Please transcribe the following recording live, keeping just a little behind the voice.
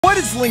why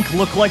does Link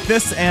look like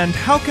this, and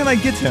how can I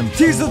get him?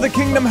 Tears of the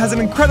Kingdom has an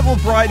incredible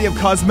variety of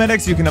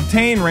cosmetics you can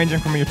obtain, ranging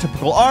from your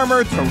typical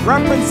armor, to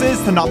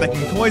references, to not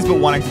making toys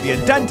but wanting to be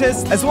a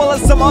dentist, as well as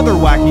some other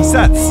wacky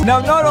sets. Now,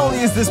 not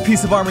only is this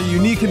piece of armor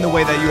unique in the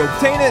way that you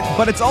obtain it,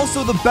 but it's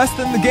also the best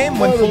in the game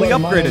when fully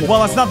upgraded.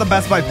 Well, it's not the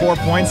best by 4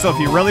 points, so if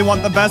you really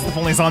want the best, if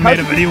only someone made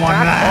a video on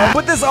that.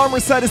 But this armor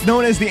set is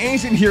known as the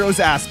Ancient Heroes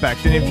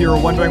aspect, and if you're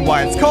wondering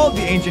why it's called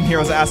the Ancient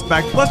Heroes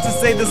aspect, let's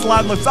just say this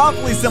lad looks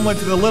awfully similar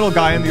to the little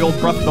guy in the old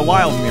Breath of the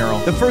Wild mural.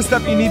 The first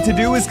step you need to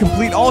do is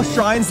complete all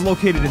shrines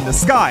located in the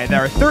sky.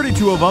 There are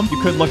 32 of them.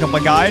 You could look up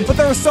a guide, but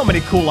there are so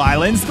many cool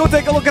islands. Go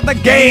take a look at the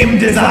game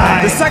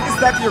design. The second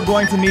step you're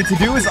going to need to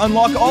do is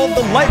unlock all of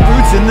the light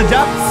roots in the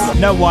depths.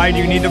 Now, why do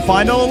you need to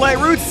find all the light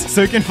roots?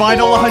 So you can find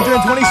all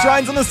 120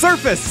 shrines on the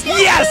surface.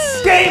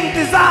 Yes! Game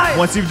design!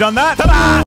 Once you've done that, ta-da!